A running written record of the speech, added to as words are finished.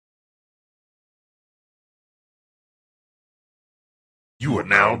You are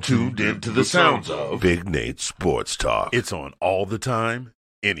now tuned in to the sounds of Big Nate Sports Talk. It's on all the time,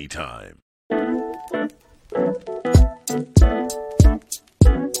 anytime.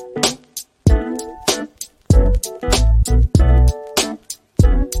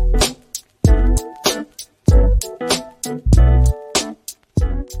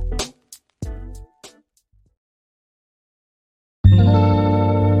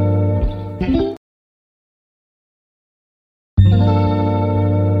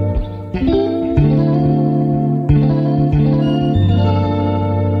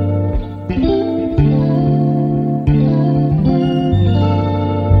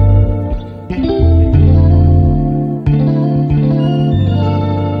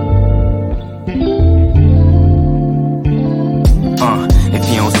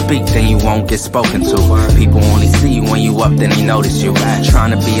 Get spoken to. People only see you when you up, then they notice you.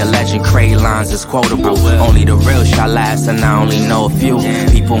 Trying to be a legend, create lines that's quotable. Only the real shall last, and I only know a few.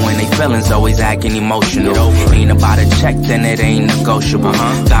 People when they feelings always acting emotional. Ain't about a check, then it ain't negotiable.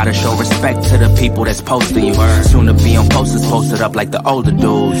 Gotta show respect to the people that's posting you. Soon to be on posters posted up like the older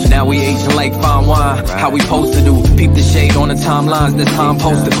dudes. Now we aging like fine wine, how we supposed to do. Peep the shade on the timelines, this time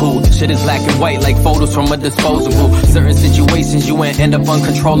posted cool. Shit is black and white like photos from a disposable. Certain situations you ain't end up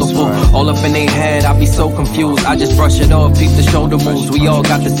uncontrollable. All up in they head, I be so confused. I just brush it off, peep the shoulder moves. We all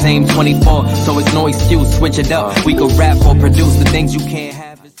got the same 24, so it's no excuse. Switch it up, we could rap or produce the things you can't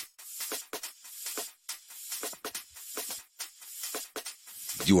have.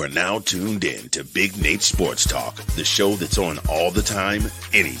 You are now tuned in to Big Nate Sports Talk, the show that's on all the time,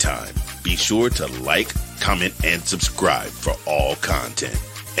 anytime. Be sure to like, comment, and subscribe for all content.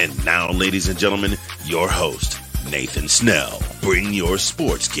 And now, ladies and gentlemen, your host, Nathan Snell. Bring your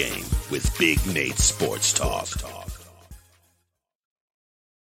sports game with Big Nate Sports Talk.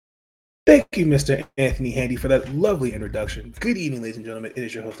 Thank you, Mr. Anthony Handy, for that lovely introduction. Good evening, ladies and gentlemen. It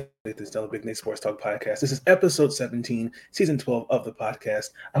is your host, Nathan Snell, Big Nate Sports Talk podcast. This is episode 17, season 12 of the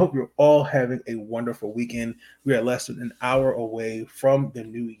podcast. I hope you're all having a wonderful weekend. We are less than an hour away from the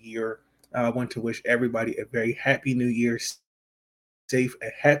new year. I want to wish everybody a very happy new year, safe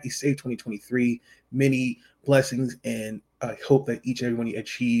 2023, many blessings, and I hope that each and every one of you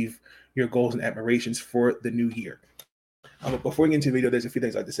achieve your goals and admirations for the new year. But before we get into the video, there's a few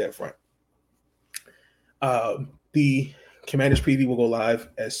things I'd like to say up front. The Commanders preview will go live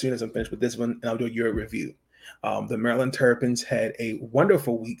as soon as I'm finished with this one, and I'll do a year review. The Maryland Terrapins had a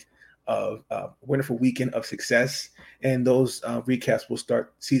wonderful weekend of success, and those recaps will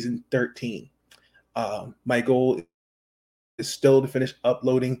start season 13. My goal is still to finish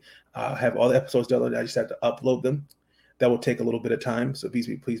uploading. Have all the episodes downloaded. I just have to upload them. That will take a little bit of time, so please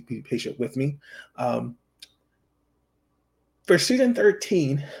be patient with me. For season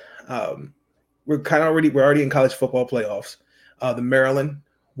 13, we're already in college football playoffs. The Maryland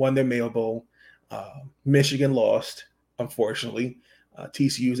won their Mayo Bowl. Michigan lost, unfortunately.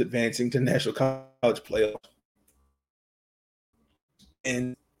 TCU is advancing to national college playoffs.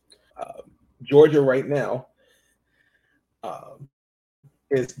 And Georgia right now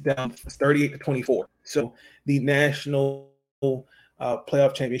is down 38-24. So the national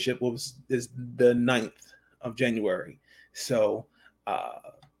playoff championship is the 9th of January. So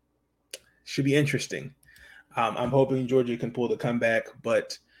should be interesting. I'm hoping Georgia can pull the comeback,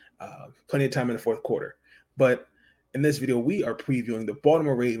 but plenty of time in the fourth quarter. But in this video, we are previewing the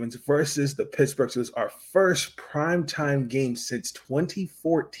Baltimore Ravens versus the Pittsburgh Steelers, our first primetime game since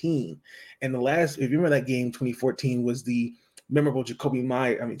 2014. And if you remember that game, 2014 was the memorable Jacoby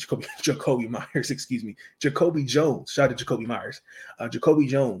Jones. Shout out to Jacoby Myers. Jacoby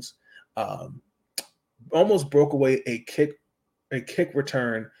Jones almost broke away a kick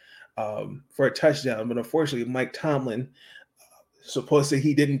return for a touchdown, but unfortunately, Mike Tomlin, supposedly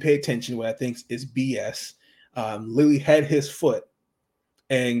he didn't pay attention, what I think is BS. Literally had his foot,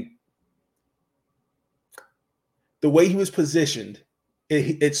 and the way he was positioned,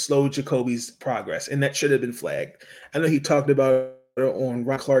 it slowed Jacoby's progress, and that should have been flagged. I know he talked about it on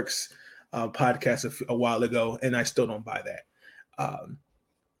Ron Clark's podcast a while ago, and I still don't buy that.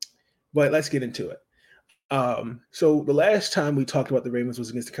 But let's get into it. So the last time we talked about the Ravens was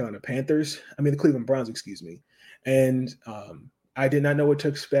against the Cleveland Browns, excuse me. And I did not know what to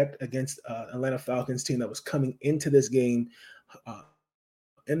expect against Atlanta Falcons team that was coming into this game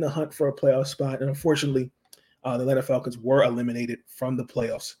in the hunt for a playoff spot. And unfortunately, the Atlanta Falcons were eliminated from the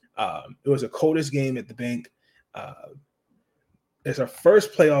playoffs. It was a coldest game at the bank. It's our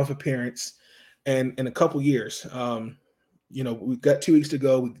first playoff appearance in a couple years. We've got 2 weeks to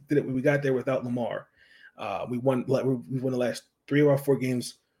go. We got there without Lamar. We won the last 3 of our 4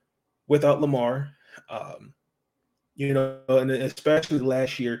 games without Lamar. and especially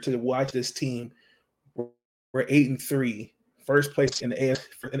last year to watch this team. We're 8-3, first place in the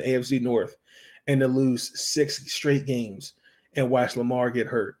AFC North, and to lose 6 straight games and watch Lamar get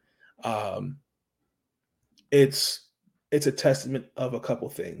hurt. Um, it's a testament of a couple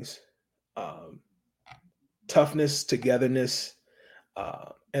things: um, toughness, togetherness,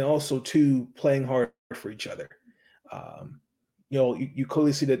 and also playing hard for each other. Um, you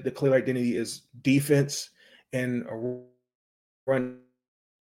clearly see that the clear identity is defense and a running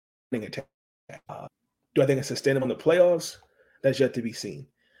attack. Do I think it's sustainable in the playoffs? That's yet to be seen.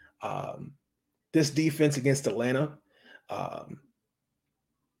 Um, this defense against Atlanta um,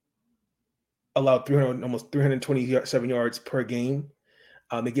 allowed almost 327 yards per game.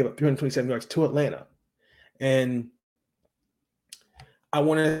 They gave up 327 yards to Atlanta. And I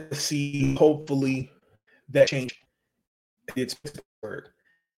want to see, hopefully, that change. It's Pittsburgh.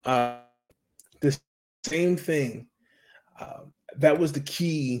 The same thing. That was the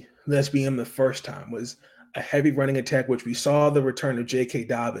key, let's be in the first time, was a heavy running attack, which we saw the return of J.K.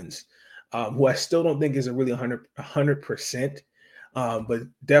 Dobbins, who I still don't think is a really 100%. But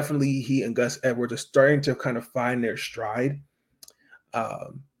definitely he and Gus Edwards are starting to kind of find their stride.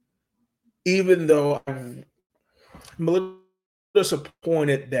 Even though I'm a little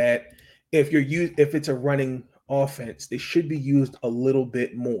disappointed that if it's a running offense, they should be used a little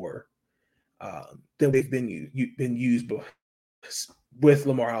bit more than they've been used with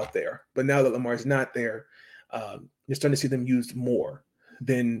Lamar out there. But now that Lamar's not there, you're starting to see them used more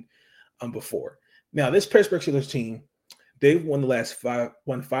than before. Now, this Pittsburgh Steelers team, they've won five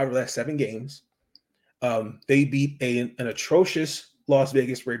of the last 7 games. They beat an atrocious Las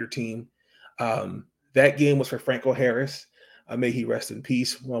Vegas Raider team. That game was for Franco Harris. May he rest in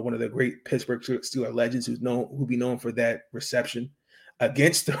peace. One of the great Pittsburgh Steelers legends who'll be known for that reception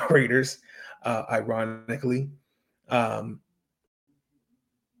against the Raiders, ironically.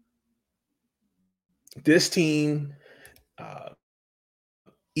 This team,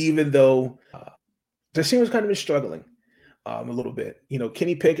 even though the team was kind of been struggling a little bit.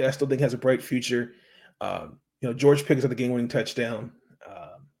 Kenny Pickett, I still think has a bright future. George Pickens had the game-winning touchdown.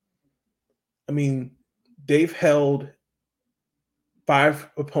 They've held 5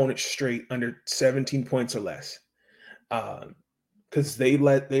 opponents straight under 17 points or less. Because they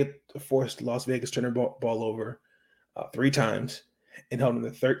forced Las Vegas turn their ball over 3 times and held them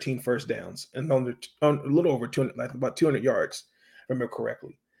to 13 first downs and held a little over 200, like about 200 yards, if I remember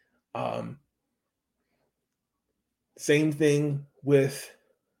correctly. Same thing with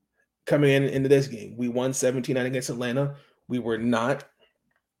coming into this game. We won 17-9 against Atlanta. We were not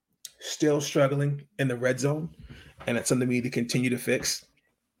still struggling in the red zone, and that's something we need to continue to fix.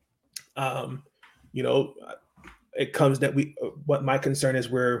 It comes that what my concern is,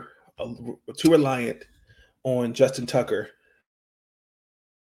 we're too reliant on Justin Tucker.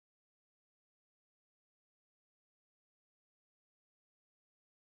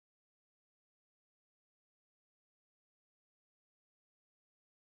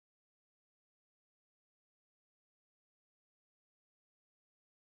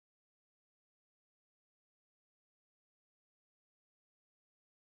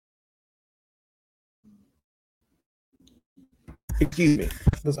 Excuse me.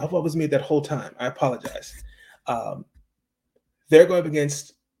 I thought it was me that whole time. I apologize. They're going up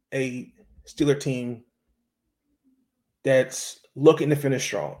against a Steeler team that's looking to finish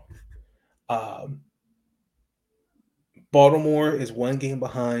strong. Baltimore is 1 game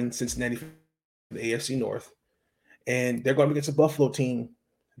behind Cincinnati for the AFC North, and they're going up against a Buffalo team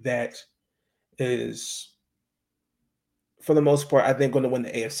that is, for the most part, I think, going to win the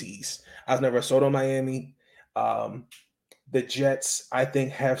AFC East. I was never sold on Miami. The Jets, I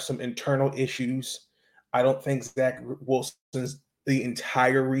think, have some internal issues. I don't think Zach Wilson's the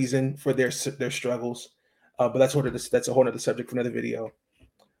entire reason for their struggles, but that's a whole other subject for another video.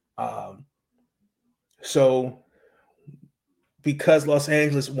 So, because Los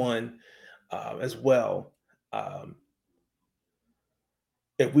Angeles won as well,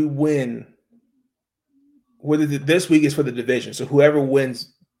 if we win, whether this week is for the division, so whoever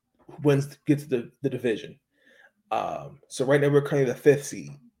wins gets the division. So right now we're currently the 5th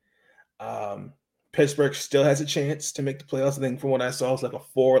seed. Pittsburgh still has a chance to make the playoffs. I think from what I saw, it's like a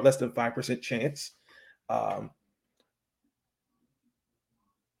less than 5% chance. At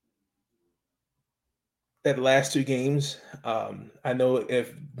the last 2 games, I know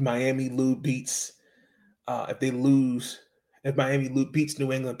if Miami beats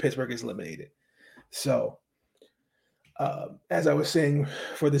New England, Pittsburgh is eliminated. So, as I was saying,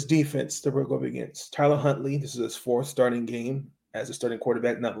 for this defense that we're going against, Tyler Huntley, this is his 4th starting game as a starting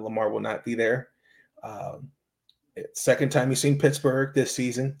quarterback. Now Lamar will not be there. Second time he's seen Pittsburgh this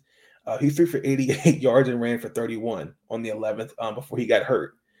season. He threw for 88 yards and ran for 31 on the 11th before he got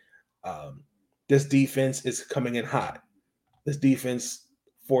hurt. This defense is coming in hot. This defense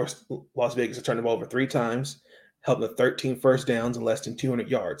forced Las Vegas to turn the ball over 3 times, held to 13 first downs and less than 200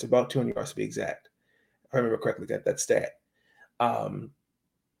 yards, about 200 yards to be exact. If I remember correctly, that stat.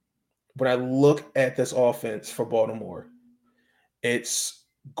 When I look at this offense for Baltimore, it's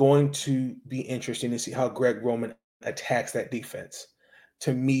going to be interesting to see how Greg Roman attacks that defense.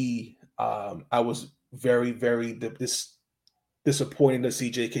 To me, I was very, very disappointed to see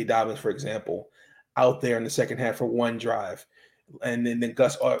J.K. Dobbins, for example, out there in the second half for one drive, and then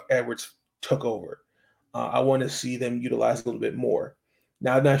Gus Edwards took over. I want to see them utilize a little bit more.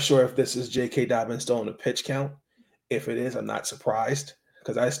 Now, I'm not sure if this is J.K. Dobbins still on the pitch count. If it is, I'm not surprised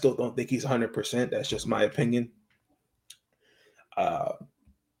because I still don't think he's 100%. That's just my opinion. It's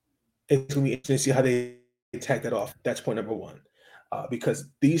going to be interesting to see how they attack that off. That's point number one. Because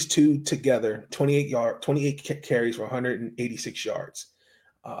these two together, 28 carries for 186 yards.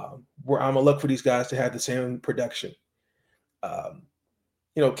 Where I'm gonna look for these guys to have the same production.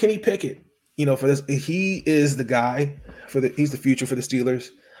 Kenny Pickett, for this, he is the guy he's the future for the Steelers.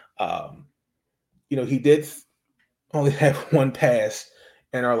 He did only have one pass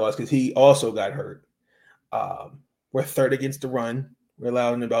in our loss because he also got hurt. We're third against the run. We're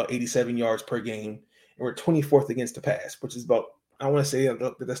allowing about 87 yards per game, and we're 24th against the pass, which is about, I want to say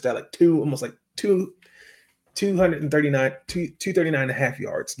that's that like 239 and a half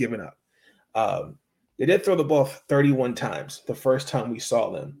yards given up. They did throw the ball 31 times the first time we saw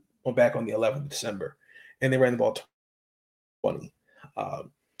them back on the 11th of December, and they ran the ball 20.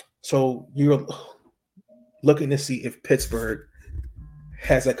 So you're looking to see if Pittsburgh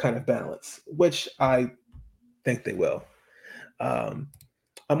has that kind of balance, which I think they will. I'm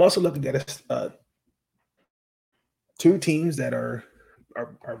also looking at two teams that are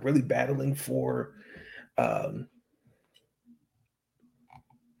really battling for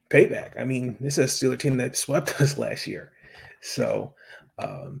payback. I mean, this is still a team that swept us last year. So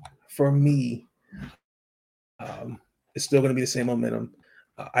for me, it's still going to be the same momentum.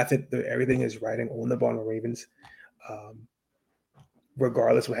 I think that everything is riding on the Baltimore Ravens.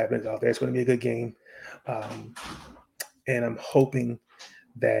 Regardless what happens out there, it's going to be a good game. And I'm hoping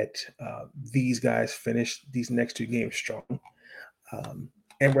that these guys finish these next 2 games strong.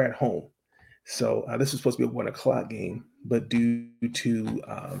 And we're at home. So this was supposed to be a 1:00 game, but due to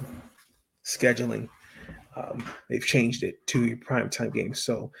scheduling, they've changed it to a primetime game.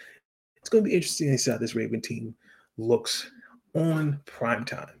 So it's going to be interesting to see how this Raven team looks on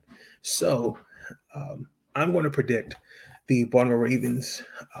primetime. So I'm going to predict the Baltimore Ravens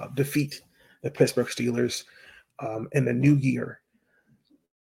defeat the Pittsburgh Steelers in the new year.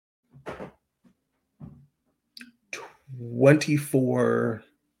 24-14.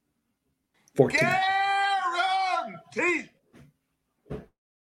 Guaranteed. I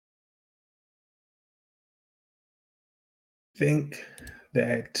think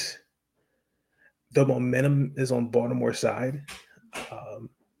that the momentum is on Baltimore's side.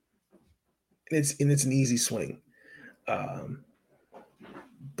 It's an easy swing.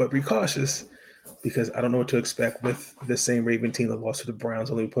 But be cautious because I don't know what to expect with the same Raven team that lost to the Browns,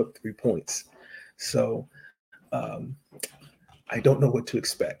 only put 3 points. So I don't know what to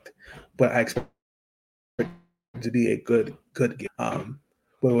expect, but I expect it to be a good game.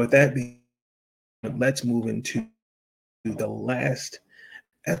 But with that being, let's move into the last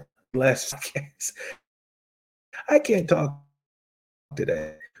podcast. I can't talk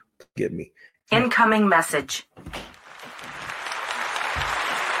today. Forgive me. Incoming message.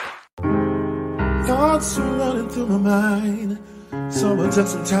 Thoughts are running through my mind, so I took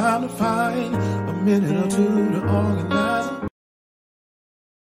some time to find a minute or two to organize.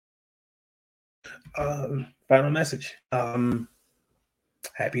 Final message.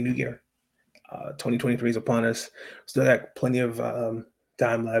 Happy New Year. 2023 is upon us. Still got plenty of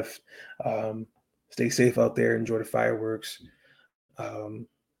time left. Stay safe out there. Enjoy the fireworks.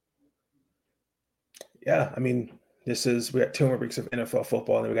 Yeah, I mean, we got 2 more weeks of NFL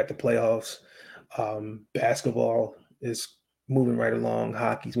football, and then we got the playoffs. Basketball is moving right along.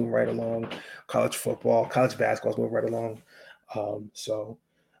 Hockey's moving right along. College basketball is moving right along.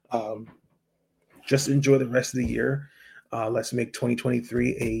 Just enjoy the rest of the year. Let's make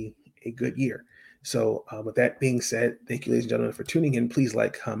 2023 a good year. So with that being said, thank you, ladies and gentlemen, for tuning in. Please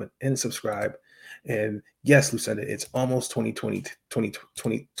like, comment, and subscribe. And yes, Lucinda, it's almost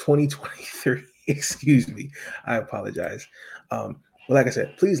 2023. Excuse me. I apologize. Well, like I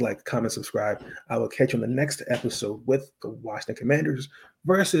said, please like, comment, subscribe. I will catch you on the next episode with the Washington Commanders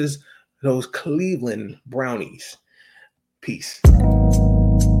versus those Cleveland Brownies. Peace.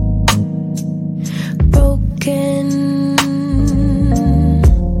 Broken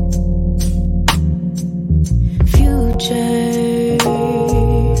future,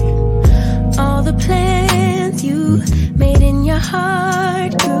 all the plans you made in your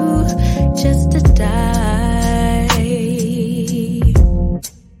heart grew just to die.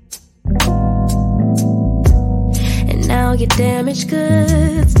 And now your damaged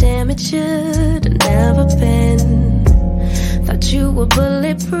goods, damn it should have never been. Thought you were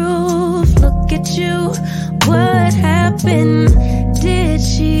bulletproof, look at you, what happened? Did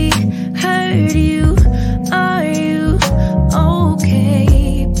she hurt you?